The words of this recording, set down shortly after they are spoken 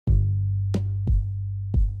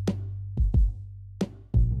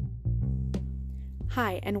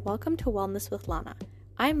Hi, and welcome to Wellness with Lana.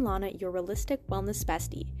 I'm Lana, your realistic wellness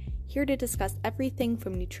bestie, here to discuss everything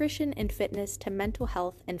from nutrition and fitness to mental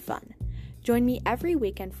health and fun. Join me every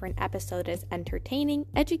weekend for an episode that is entertaining,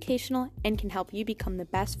 educational, and can help you become the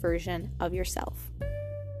best version of yourself.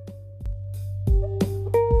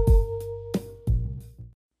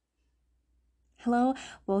 Hello,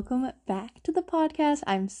 welcome back to the podcast.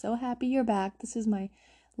 I'm so happy you're back. This is my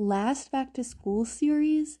last back to school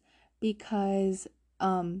series because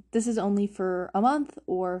this is only for a month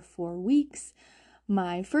or 4 weeks.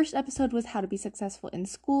 My first episode was how to be successful in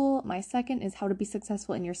school. My second is how to be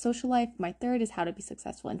successful in your social life. My third is how to be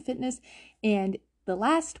successful in fitness. And the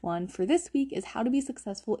last one for this week is how to be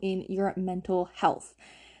successful in your mental health.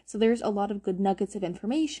 So there's a lot of good nuggets of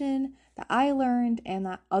information that I learned and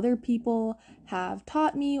that other people have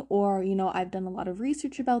taught me, or, I've done a lot of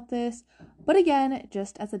research about this. But again,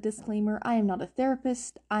 just as a disclaimer, I am not a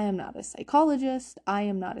therapist. I am not a psychologist. I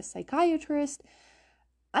am not a psychiatrist.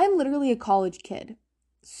 I'm literally a college kid.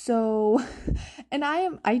 So, and I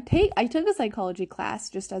took a psychology class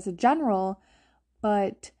just as a general,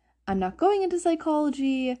 but I'm not going into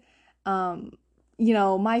psychology.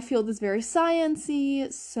 My field is very science-y,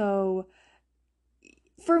 so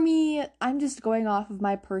for me, I'm just going off of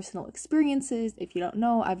my personal experiences. If you don't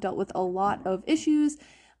know, I've dealt with a lot of issues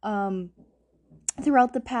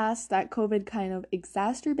throughout the past that COVID kind of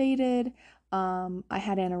exacerbated. I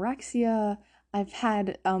had anorexia. I've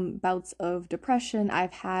had bouts of depression.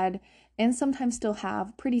 I've had, and sometimes still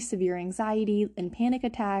have, pretty severe anxiety and panic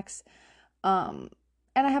attacks.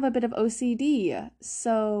 And I have a bit of OCD.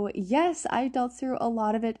 So yes, I dealt through a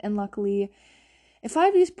lot of it, and luckily, if I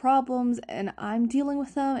have these problems and I'm dealing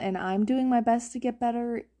with them and I'm doing my best to get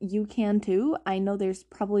better, you can too. I know there's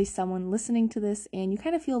probably someone listening to this and you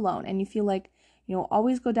kind of feel alone and you feel like,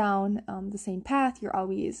 always go down the same path. You're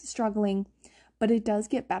always struggling, but it does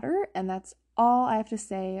get better, and that's all I have to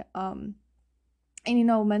say.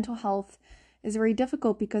 Mental health is very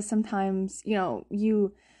difficult because sometimes,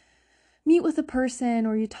 you meet with a person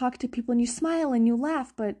or you talk to people and you smile and you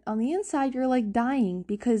laugh, but on the inside you're like dying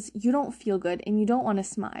because you don't feel good and you don't want to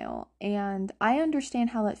smile. And I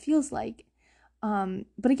understand how that feels like.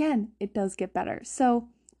 But again, it does get better. So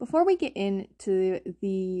before we get into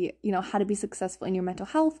the, how to be successful in your mental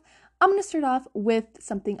health, I'm going to start off with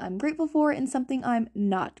something I'm grateful for and something I'm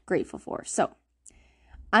not grateful for. So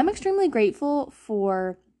I'm extremely grateful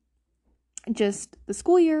for just the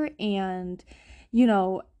school year and,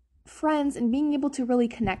 friends and being able to really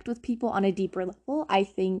connect with people on a deeper level. I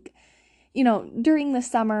think, during the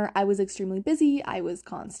summer, I was extremely busy. I was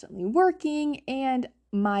constantly working, and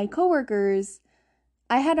my coworkers,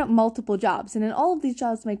 I had multiple jobs, and in all of these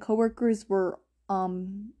jobs, my coworkers were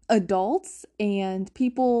adults and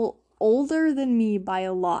people older than me by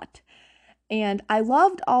a lot. And I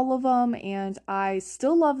loved all of them, and I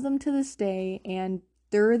still love them to this day, and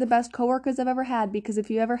they're the best coworkers I've ever had, because if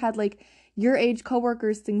you ever had your age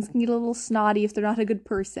coworkers, things can get a little snotty if they're not a good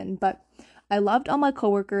person. But I loved all my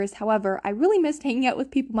coworkers. However, I really missed hanging out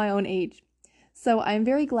with people my own age. So I'm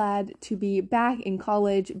very glad to be back in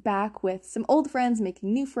college, back with some old friends,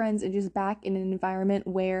 making new friends, and just back in an environment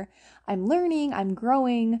where I'm learning, I'm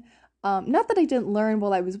growing. Not that I didn't learn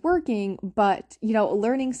while I was working, but,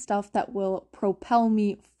 learning stuff that will propel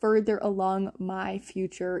me further along my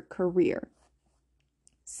future career.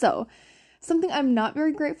 So, something I'm not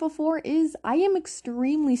very grateful for is I am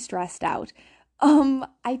extremely stressed out.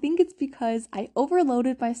 I think it's because I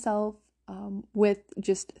overloaded myself with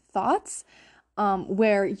just thoughts,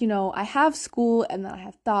 where, I have school and then I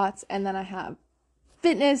have thoughts and then I have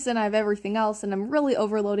fitness and I have everything else, and I'm really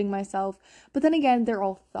overloading myself. But then again, they're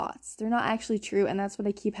all thoughts. They're not actually true, and that's what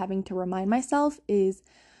I keep having to remind myself is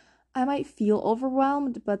I might feel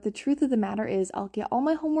overwhelmed, but the truth of the matter is I'll get all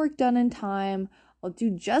my homework done in time. I'll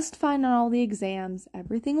do just fine on all the exams.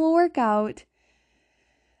 Everything will work out.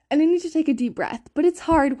 And I need to take a deep breath. But it's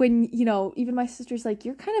hard when, even my sister's like,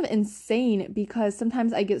 you're kind of insane, because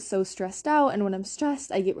sometimes I get so stressed out. And when I'm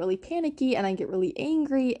stressed, I get really panicky and I get really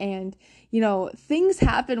angry. And, things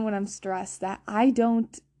happen when I'm stressed that I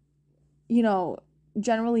don't,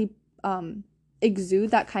 generally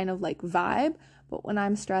exude that kind of vibe. But when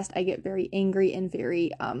I'm stressed, I get very angry and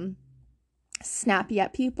very snappy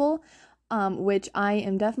at people. Which I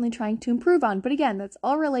am definitely trying to improve on. But again, that's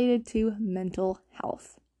all related to mental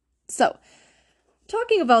health. So,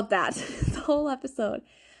 talking about that, the whole episode,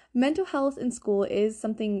 mental health in school is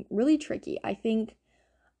something really tricky. I think,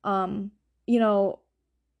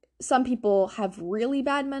 some people have really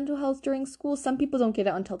bad mental health during school. Some people don't get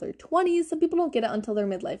it until their 20s. Some people don't get it until their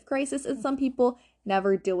midlife crisis. And some people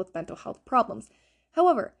never deal with mental health problems.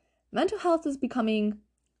 However, mental health is becoming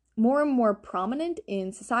more and more prominent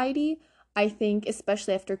in society. I think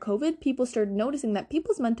especially after COVID, people started noticing that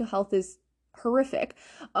people's mental health is horrific,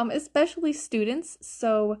 especially students.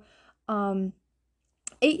 So,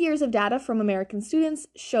 8 years of data from American students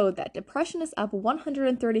showed that depression is up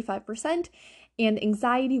 135% and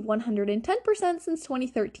anxiety 110% since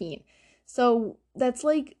 2013. So that's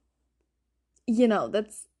like,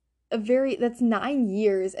 that's 9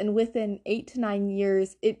 years, and within 8 to 9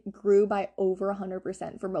 years, it grew by over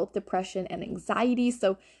 100% for both depression and anxiety.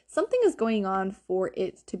 So something is going on for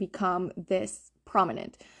it to become this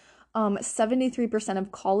prominent. 73%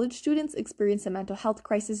 of college students experience a mental health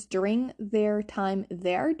crisis during their time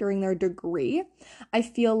there, during their degree. I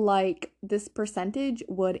feel like this percentage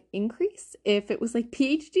would increase if it was like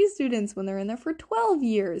PhD students when they're in there for 12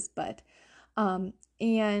 years, but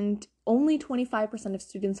and only 25% of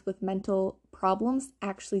students with mental problems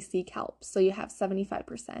actually seek help. So you have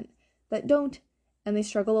 75% that don't, and they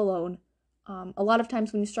struggle alone. A lot of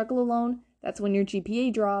times when you struggle alone, that's when your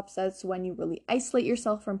GPA drops, that's when you really isolate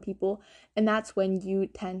yourself from people, and that's when you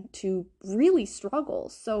tend to really struggle.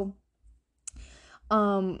 So,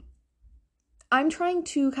 I'm trying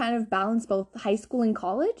to kind of balance both high school and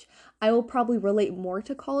college. I will probably relate more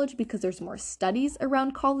to college because there's more studies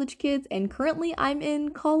around college kids, and currently I'm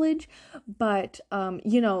in college, but,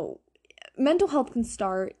 mental health can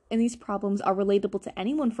start, and these problems are relatable to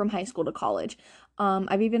anyone from high school to college.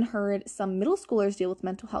 I've even heard some middle schoolers deal with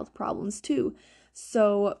mental health problems too.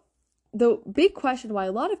 So the big question why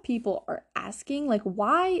a lot of people are asking, like,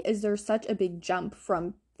 why is there such a big jump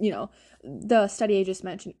from, the study I just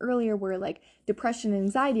mentioned earlier where like depression and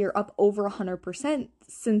anxiety are up over 100%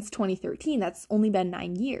 since 2013? That's only been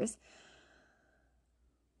 9 years.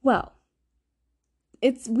 Well,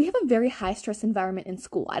 we have a very high stress environment in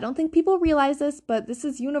school. I don't think people realize this, but this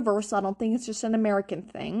is universal. I don't think it's just an American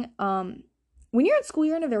thing. When you're in school,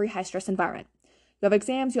 you're in a very high stress environment. You have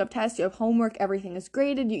exams, you have tests, you have homework, everything is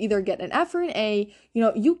graded. You either get an F or an A.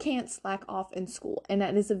 You can't slack off in school, and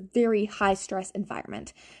that is a very high stress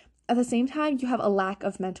environment. At the same time, you have a lack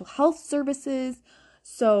of mental health services.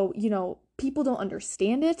 So, people don't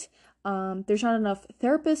understand it. There's not enough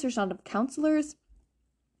therapists, there's not enough counselors.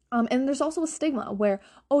 And there's also a stigma where,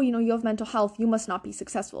 you have mental health, you must not be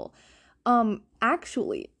successful.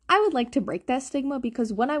 Actually, I would like to break that stigma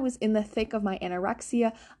because when I was in the thick of my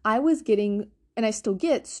anorexia, I was getting, and I still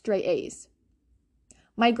get, straight A's.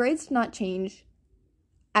 My grades did not change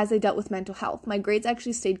as I dealt with mental health. My grades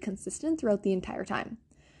actually stayed consistent throughout the entire time.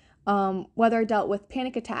 Whether I dealt with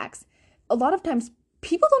panic attacks, a lot of times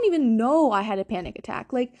people don't even know I had a panic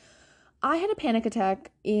attack. Like, I had a panic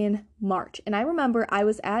attack in March, and I remember I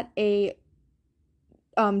was at a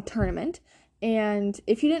tournament, and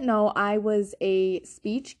if you didn't know, I was a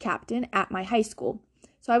speech captain at my high school.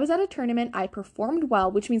 So I was at a tournament, I performed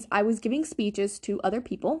well, which means I was giving speeches to other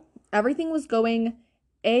people. Everything was going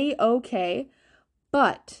A-okay,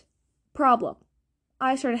 but problem,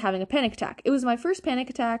 I started having a panic attack. It was my first panic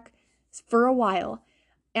attack for a while.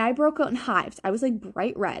 And I broke out in hives. I was like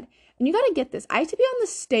bright red. And you gotta get this. I had to be on the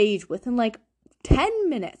stage within like 10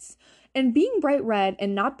 minutes. And being bright red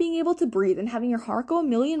and not being able to breathe and having your heart go a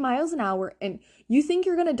million miles an hour and you think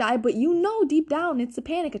you're gonna die, but deep down it's a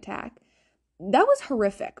panic attack. That was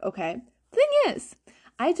horrific, okay? Thing is,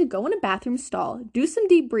 I had to go in a bathroom stall, do some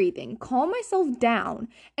deep breathing, calm myself down,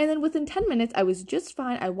 and then within 10 minutes I was just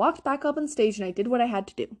fine. I walked back up on stage and I did what I had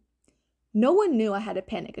to do. No one knew I had a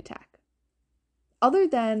panic attack. Other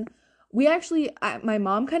than, my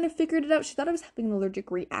mom kind of figured it out. She thought I was having an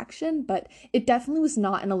allergic reaction, but it definitely was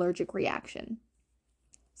not an allergic reaction.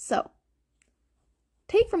 So,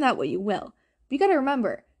 take from that what you will. But you gotta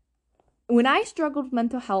remember, when I struggled with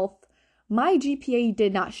mental health, my GPA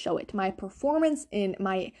did not show it. My performance in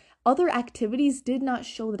my other activities did not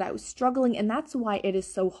show that I was struggling, and that's why it is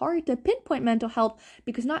so hard to pinpoint mental health,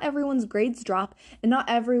 because not everyone's grades drop, and not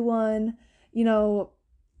everyone,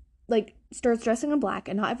 starts dressing in black,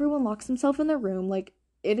 and not everyone locks themselves in their room. Like,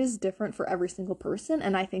 it is different for every single person,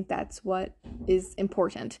 and I think that's what is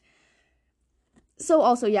important. So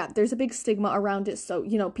also, yeah, there's a big stigma around it. So,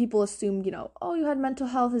 people assume, you had mental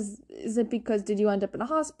health. Is it because, did you end up in a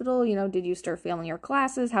hospital? Did you start failing your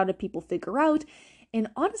classes? How did people figure out? And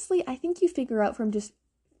honestly, I think you figure out from just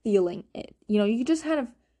feeling it. You just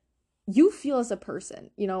you feel as a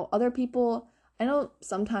person. Other people, I know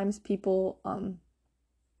sometimes people,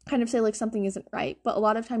 kind of say like something isn't right, but a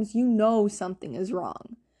lot of times something is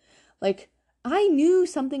wrong. Like, I knew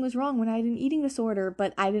something was wrong when I had an eating disorder,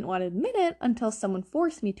 but I didn't want to admit it until someone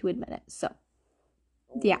forced me to admit it. So,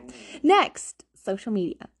 yeah. Next, social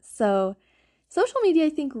media. So, social media, I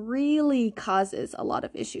think, really causes a lot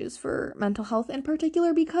of issues for mental health in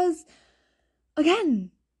particular because,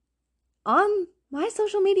 again, on my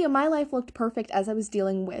social media, my life looked perfect as I was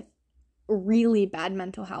dealing with really bad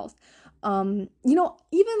mental health. Even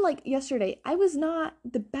like yesterday, I was not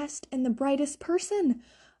the best and the brightest person.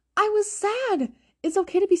 I was sad. It's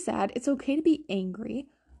okay to be sad. It's okay to be angry.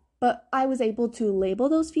 But I was able to label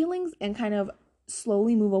those feelings and kind of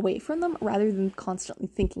slowly move away from them rather than constantly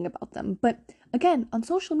thinking about them. But again, on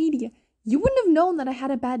social media, you wouldn't have known that I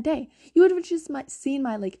had a bad day. You would have just seen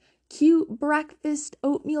my like cute breakfast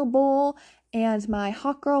oatmeal bowl and my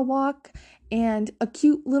hot girl walk and a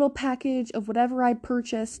cute little package of whatever I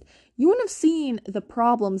purchased. You wouldn't have seen the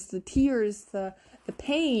problems, the tears, the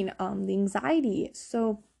pain, the anxiety.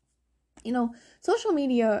 So, social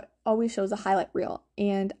media always shows a highlight reel.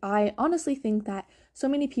 And I honestly think that so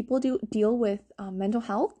many people do deal with mental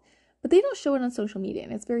health, but they don't show it on social media,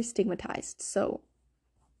 and it's very stigmatized. So,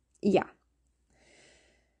 yeah.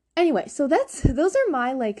 Anyway, so those are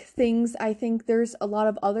my like things. I think there's a lot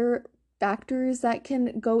of other factors that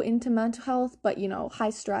can go into mental health, but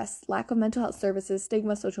high stress, lack of mental health services,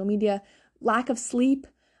 stigma, social media, lack of sleep,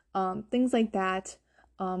 things like that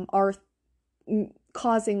are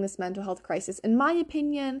causing this mental health crisis, in my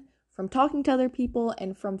opinion, from talking to other people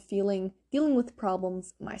and from dealing with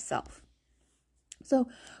problems myself. So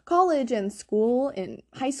college and school and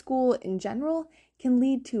high school in general can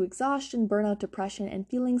lead to exhaustion, burnout, depression, and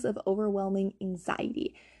feelings of overwhelming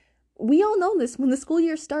anxiety. We all know this. When the school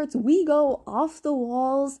year starts, we go off the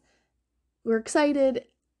walls. We're excited,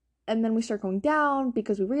 and then we start going down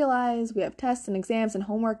because we realize we have tests and exams and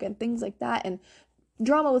homework and things like that, and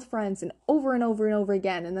drama with friends, and over and over and over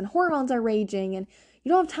again, and then hormones are raging, and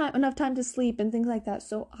you don't have enough time to sleep and things like that.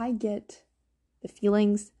 So I get the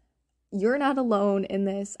feelings. You're not alone in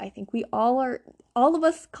this. I think we all are. All of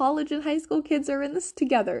us college and high school kids are in this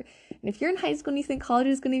together. And if you're in high school and you think college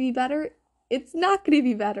is going to be better, it's not going to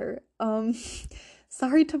be better.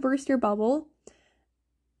 Sorry to burst your bubble.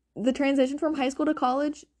 The transition from high school to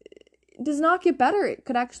college does not get better. It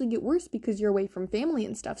could actually get worse because you're away from family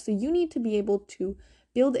and stuff. So you need to be able to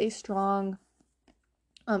build a strong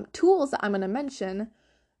tools that I'm going to mention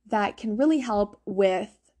that can really help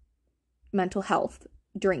with mental health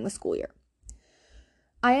during the school year.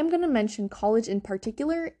 I am going to mention college in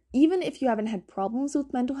particular. Even if you haven't had problems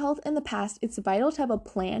with mental health in the past, it's vital to have a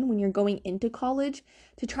plan when you're going into college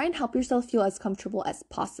to try and help yourself feel as comfortable as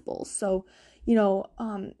possible. So,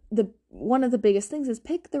 one of the biggest things is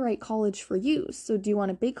pick the right college for you. So do you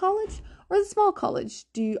want a big college or the small college?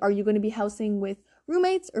 Are you going to be housing with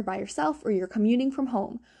roommates or by yourself, or you're commuting from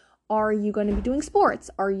home? Are you going to be doing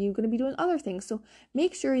sports? Are you going to be doing other things? So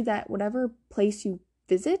make sure that whatever place you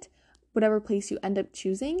visit, whatever place you end up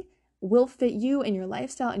choosing, will fit you and your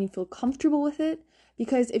lifestyle and you feel comfortable with it.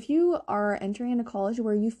 Because if you are entering into college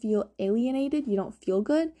where you feel alienated, you don't feel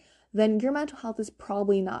good, then your mental health is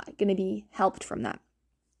probably not going to be helped from that.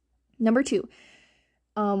 Number 2,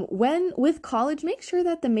 when with college, make sure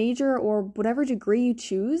that the major or whatever degree you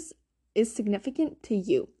choose is significant to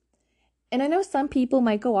you. And I know some people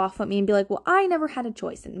might go off at me and be like, well, I never had a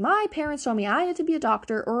choice. And my parents told me I had to be a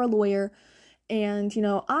doctor or a lawyer. And,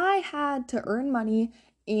 I had to earn money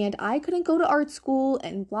and I couldn't go to art school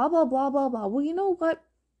and blah, blah, blah, blah, blah. Well, you know what?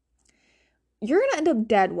 You're going to end up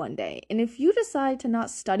dead one day. And if you decide to not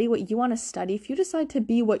study what you want to study, if you decide to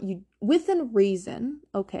be what you, within reason,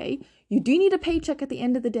 okay, you do need a paycheck at the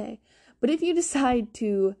end of the day. But if you decide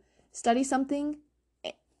to study something,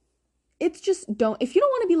 it's just if you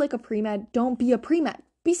don't want to be like a pre-med, don't be a pre-med.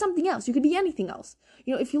 Be something else. You could be anything else.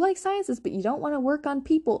 If you like sciences, but you don't want to work on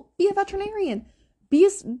people, be a veterinarian. Be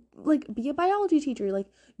a biology teacher. Like,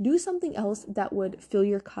 do something else that would fill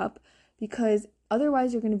your cup, because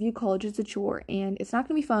otherwise you're going to view college as a chore and it's not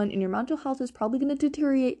going to be fun, and your mental health is probably going to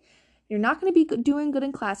deteriorate. You're not going to be doing good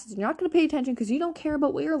in classes. You're not going to pay attention because you don't care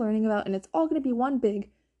about what you're learning about, and it's all going to be one big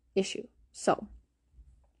issue. So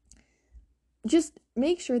just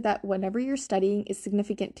make sure that whatever you're studying is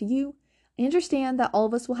significant to you. I understand that all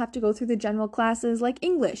of us will have to go through the general classes like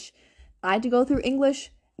English. I had to go through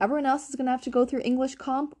English. Everyone else is going to have to go through English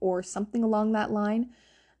comp or something along that line.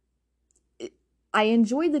 I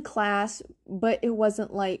enjoyed the class, but it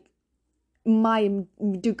wasn't like my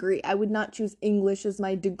degree. I would not choose English as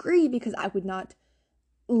my degree because I would not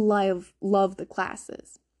love the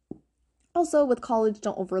classes. Also, with college,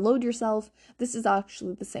 don't overload yourself. This is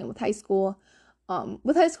actually the same with high school.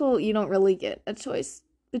 With high school, you don't really get a choice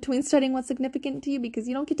between studying what's significant to you because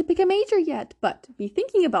you don't get to pick a major yet, but be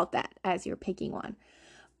thinking about that as you're picking one.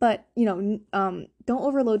 But, don't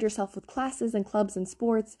overload yourself with classes and clubs and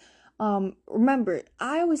sports. Remember,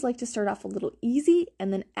 I always like to start off a little easy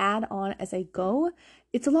and then add on as I go.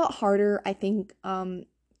 It's a lot harder, I think,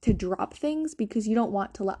 to drop things because you don't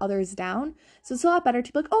want to let others down. So it's a lot better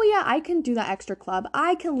to be like, oh yeah, I can do that extra club.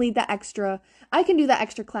 I can do that extra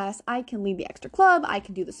class. I can lead the extra club. I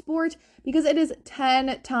can do the sport because it is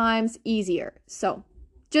 10 times easier. So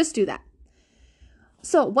just do that.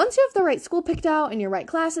 So once you have the right school picked out and your right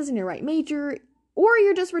classes and your right major, or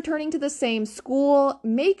you're just returning to the same school,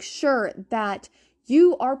 make sure that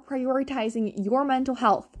you are prioritizing your mental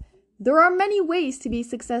health. There are many ways to be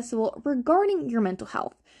successful regarding your mental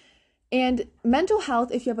health. And mental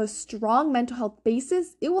health, if you have a strong mental health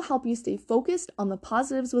basis, it will help you stay focused on the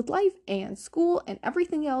positives with life and school and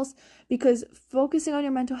everything else, because focusing on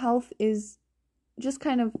your mental health is just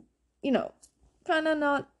kind of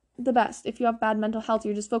not the best. If you have bad mental health,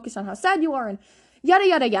 you're just focused on how sad you are and yada,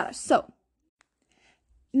 yada, yada. So,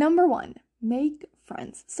 number 1, make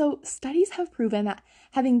friends. So studies have proven that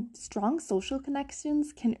having strong social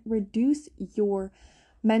connections can reduce your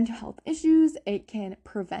mental health issues. It can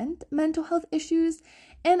prevent mental health issues.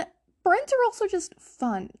 And friends are also just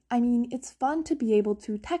fun. I mean, it's fun to be able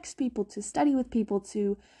to text people, to study with people,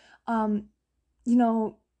 to,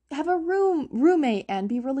 have a roommate and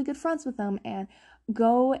be really good friends with them and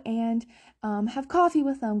go and have coffee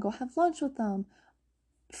with them, go have lunch with them.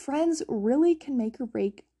 Friends really can make or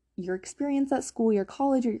break your experience at school, your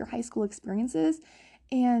college, or your high school experiences.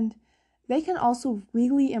 And they can also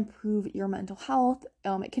really improve your mental health.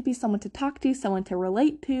 It could be someone to talk to, someone to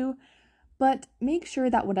relate to, but make sure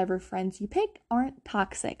that whatever friends you pick aren't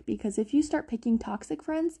toxic, because if you start picking toxic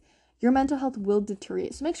friends, your mental health will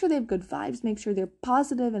deteriorate. So make sure they have good vibes, make sure they're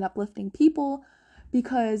positive and uplifting people,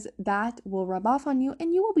 because that will rub off on you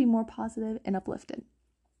and you will be more positive and uplifted.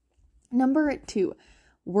 Number 2,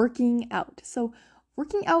 working out. So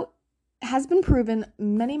working out has been proven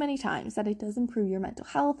many, many times that it does improve your mental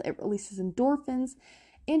health. It releases endorphins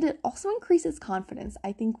and it also increases confidence.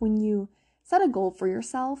 I think when you set a goal for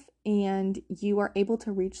yourself and you are able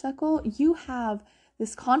to reach that goal, you have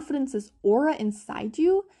this confidence, this aura inside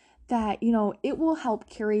you that, it will help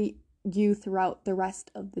carry you throughout the rest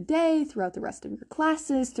of the day, throughout the rest of your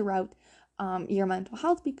classes, throughout your mental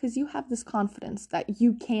health, because you have this confidence that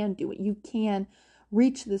you can do it. You can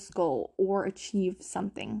reach this goal or achieve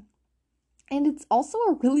something. And it's also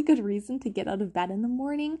a really good reason to get out of bed in the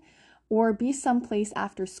morning or be someplace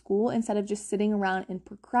after school instead of just sitting around and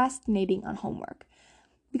procrastinating on homework.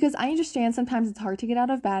 Because I understand sometimes it's hard to get out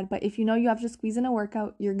of bed, but if you know you have to squeeze in a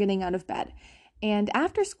workout, you're getting out of bed. And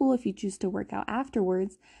after school, if you choose to work out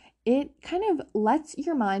afterwards, it kind of lets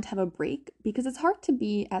your mind have a break, because it's hard to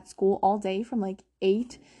be at school all day from like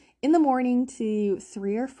 8 in the morning to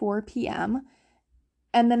 3 or 4 p.m.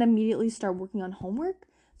 and then immediately start working on homework.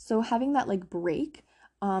 So having that break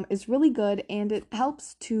is really good, and it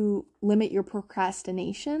helps to limit your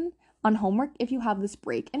procrastination on homework if you have this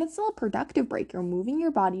break. And it's still a productive break. You're moving your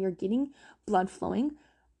body, you're getting blood flowing,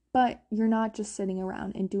 but you're not just sitting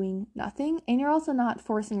around and doing nothing. And you're also not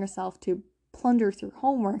forcing yourself to plunder through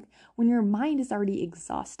homework when your mind is already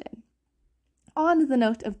exhausted. On the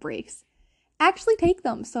note of breaks, actually take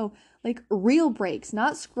them. So real breaks,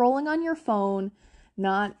 not scrolling on your phone,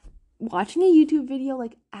 not watching a YouTube video,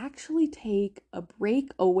 actually take a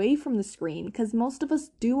break away from the screen, because most of us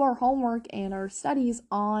do our homework and our studies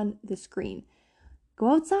on the screen.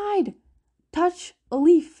 Go outside, touch a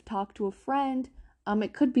leaf, talk to a friend.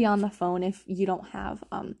 It could be on the phone if you don't have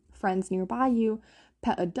friends nearby you.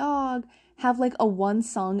 Pet a dog, have a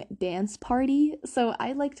one-song dance party. So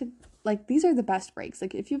I like to, these are the best breaks.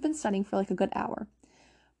 If you've been studying for a good hour,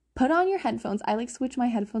 put on your headphones. I switch my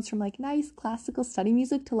headphones from nice classical study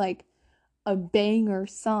music to a banger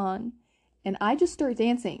song, and I just start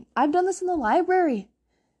dancing. I've done this in the library.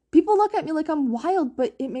 People look at me like I'm wild,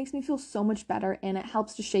 but it makes me feel so much better, and it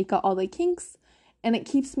helps to shake out all the kinks, and it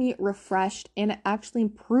keeps me refreshed, and it actually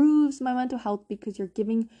improves my mental health, because you're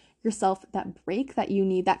giving yourself that break that you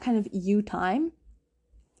need, that kind of you time,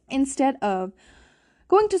 instead of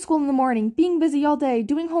going to school in the morning, being busy all day,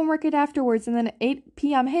 doing homework afterwards, and then 8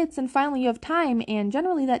 p.m. hits, and finally you have time, and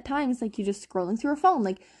generally that time is you just scrolling through your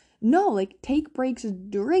phone. No, take breaks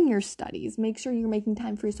during your studies. Make sure you're making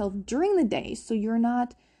time for yourself during the day, so you're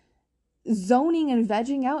not zoning and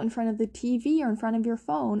vegging out in front of the TV or in front of your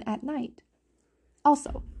phone at night.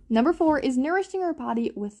 Also, number 4 is nourishing your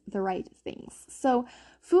body with the right things. So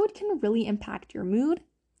food can really impact your mood.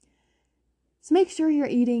 So make sure you're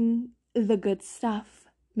eating the good stuff.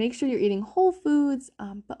 Make sure you're eating whole foods,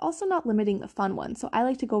 but also not limiting the fun ones. So I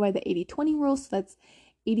like to go by the 80-20 rule. So that's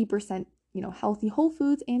 80%, healthy whole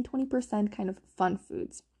foods and 20% kind of fun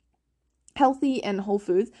foods. healthy and whole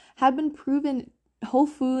foods have been proven. Whole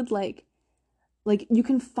food, like you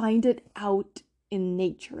can find it out in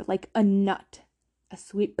nature, like a nut, a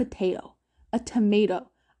sweet potato, a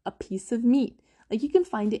tomato, a piece of meat. Like you can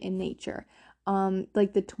find it in nature.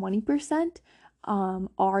 Like the 20%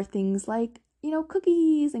 are things like,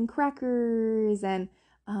 cookies and crackers and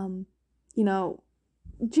um, you know,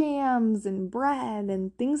 jams and bread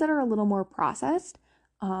and things that are a little more processed.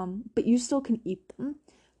 But you still can eat them.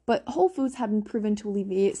 But whole foods have been proven to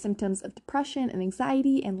alleviate symptoms of depression and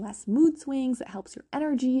anxiety and less mood swings. It helps your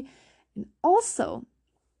energy. And also,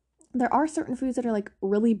 there are certain foods that are like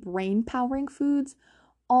really brain powering foods.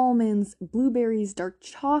 Almonds, blueberries, dark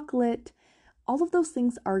chocolate. All of those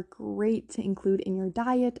things are great to include in your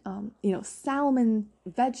diet. Salmon,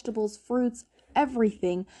 vegetables, fruits,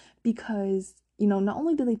 everything, because, not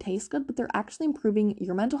only do they taste good, but they're actually improving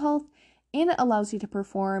your mental health, and it allows you to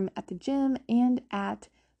perform at the gym and at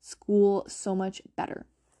school so much better.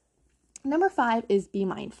 Number 5 is be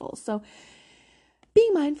mindful. So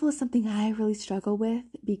being mindful is something I really struggle with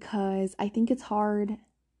because I think it's hard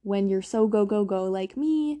when you're so go, go, go like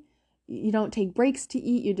me. You don't take breaks to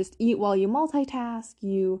eat. You just eat while you multitask.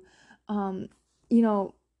 You don't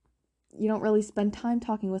really spend time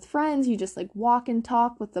talking with friends. You just like walk and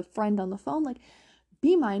talk with a friend on the phone. Like,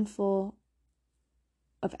 be mindful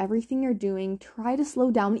of everything you're doing. Try to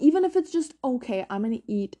slow down, even if it's just, okay, I'm going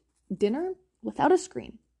to eat dinner without a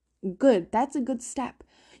screen. Good. That's a good step.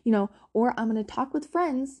 Or I'm going to talk with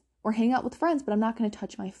friends or hang out with friends, but I'm not going to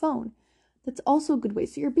touch my phone. That's also a good way.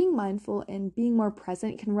 So you're being mindful and being more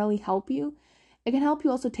present can really help you. It can help you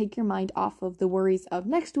also take your mind off of the worries of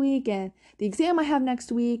next week and the exam I have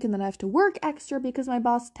next week, and then I have to work extra because my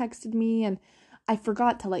boss texted me and I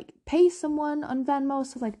forgot to pay someone on Venmo.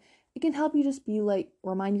 So it can help you just be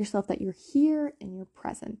remind yourself that you're here and you're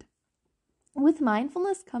present. With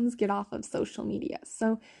mindfulness comes get off of social media.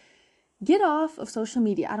 So get off of social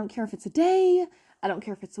media. I don't care if it's a day, I don't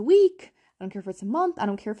care if it's a week, I don't care if it's a month, I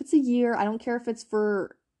don't care if it's a year, I don't care if it's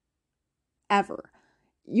for ever.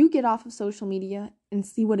 You get off of social media and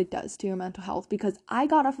see what it does to your mental health, because I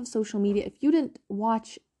got off of social media. If you didn't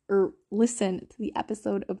watch or listen to the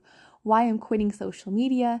episode of why I'm quitting social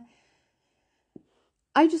media,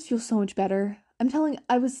 I just feel so much better.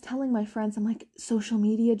 I was telling my friends, I'm like, social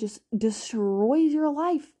media just destroys your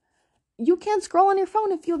life. You can't scroll on your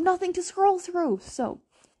phone if you have nothing to scroll through. So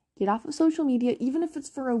get off of social media, even if it's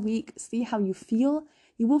for a week. See how you feel.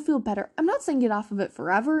 You will feel better. I'm not saying get off of it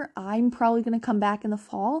forever. I'm probably going to come back in the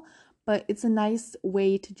fall, but it's a nice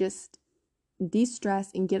way to just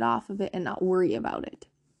de-stress and get off of it and not worry about it.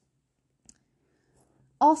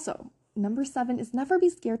 Also, number 7 is never be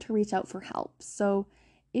scared to reach out for help. So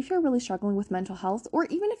if you're really struggling with mental health, or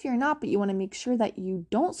even if you're not, but you want to make sure that you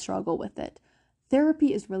don't struggle with it,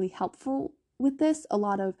 therapy is really helpful with this. A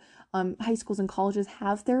lot of high schools and colleges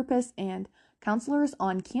have therapists and counselors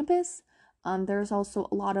on campus. There's also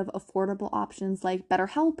a lot of affordable options like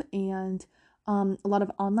BetterHelp and a lot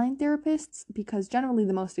of online therapists, because generally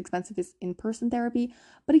the most expensive is in-person therapy.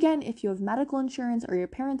 But again, if you have medical insurance or your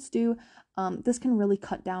parents do, this can really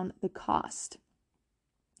cut down the cost.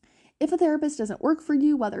 If a therapist doesn't work for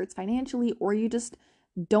you, whether it's financially or you just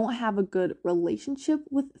don't have a good relationship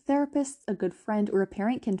with therapists, a good friend or a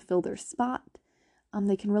parent can fill their spot.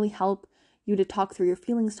 They can really help you to talk through your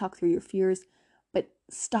feelings, talk through your fears, but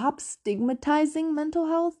stop stigmatizing mental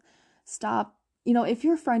health. Stop, if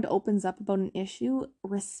your friend opens up about an issue,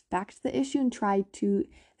 respect the issue and try to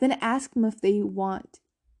then ask them if they want,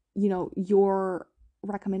 your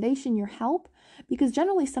recommendation, your help, because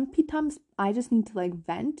generally sometimes I just need to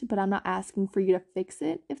vent, but I'm not asking for you to fix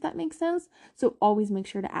it, if that makes sense. So always make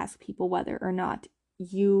sure to ask people whether or not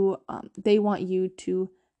they want you to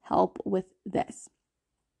help with this.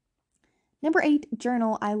 Number 8,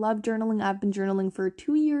 journal. I love journaling. I've been journaling for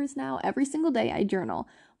 2 years now. Every single day I journal,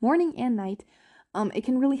 morning and night. It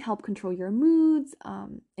can really help control your moods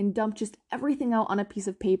and dump just everything out on a piece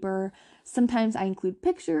of paper. Sometimes I include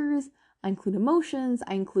pictures, I include emotions,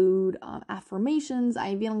 I include affirmations,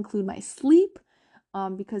 I even include my sleep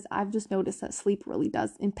because I've just noticed that sleep really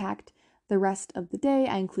does impact the rest of the day.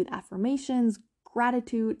 I include affirmations,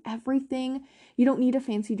 gratitude, everything. You don't need a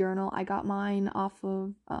fancy journal. I got mine off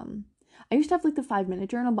of, I used to have the 5-minute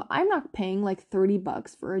journal, but I'm not paying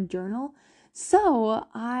 $30 for a journal. So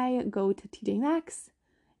I go to TJ Maxx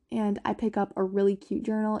and I pick up a really cute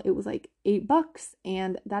journal. It was $8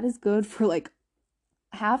 and that is good for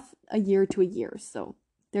half a year to a year. So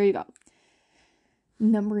there you go.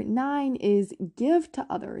 Number 9 is give to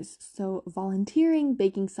others. So volunteering,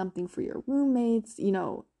 baking something for your roommates,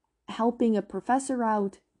 helping a professor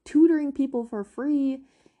out, tutoring people for free.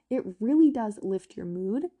 it really does lift your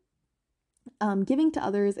mood. Giving to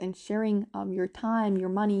others and sharing your time, your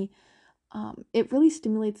money, it really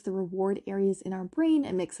stimulates the reward areas in our brain.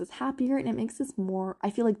 It makes us happier and it makes us more, I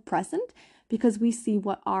feel like, present because we see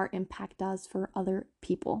what our impact does for other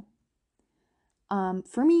people.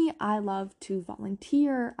 For me, I love to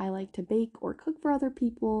volunteer. I like to bake or cook for other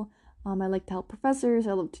people. I like to help professors.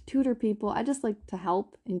 I love to tutor people. I just like to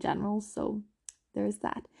help in general. So there's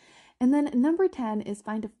that. And then number 10 is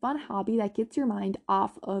find a fun hobby that gets your mind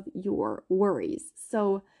off of your worries.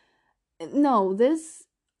 So no, this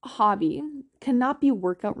hobby cannot be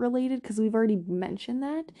workout related because we've already mentioned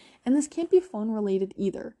that. And this can't be phone related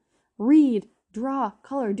either. Read, draw,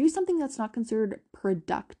 color, do something that's not considered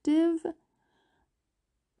productive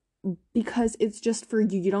because it's just for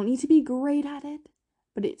you. You don't need to be great at it,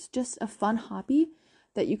 but it's just a fun hobby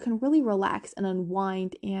that you can really relax and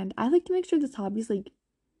unwind. And I like to make sure this hobby is like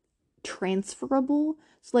transferable.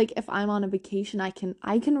 So like if I'm on a vacation, I can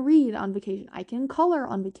read on vacation. I can color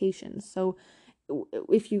on vacation. So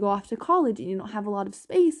if you go off to college and you don't have a lot of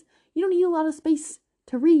space, you don't need a lot of space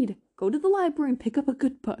to read. Go to the library and pick up a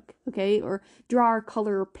good book, okay? Or draw or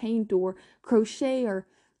color or paint or crochet or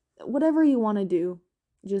whatever you want to do.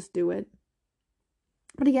 Just do it.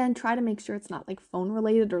 But again, try to make sure it's not like phone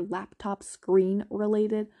related or laptop screen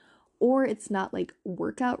related, or it's not like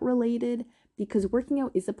workout related, because working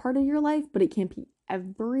out is a part of your life, but it can't be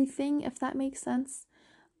everything, if that makes sense.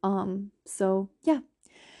 So yeah,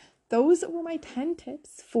 those were my 10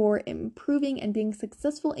 tips for improving and being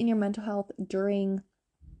successful in your mental health during,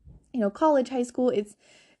 college, high school. It's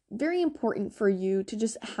very important for you to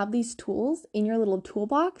just have these tools in your little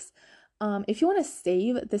toolbox. If you want to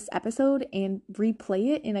save this episode and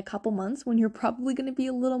replay it in a couple months when you're probably going to be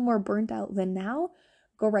a little more burnt out than now,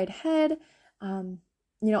 go right ahead.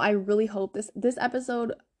 I really hope this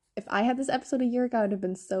episode, if I had this episode a year ago, I would have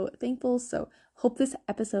been so thankful. So hope this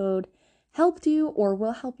episode helped you or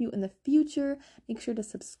will help you in the future. Make sure to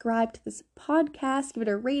subscribe to this podcast, give it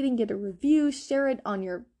a rating, get a review, share it on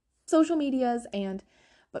your social medias,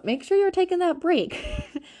 but make sure you're taking that break.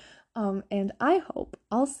 And I hope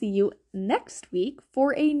I'll see you next week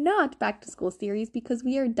for a not back to school series because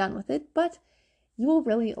we are done with it, but you will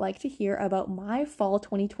really like to hear about my fall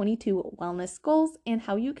 2022 wellness goals and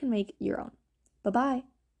how you can make your own. Bye-bye.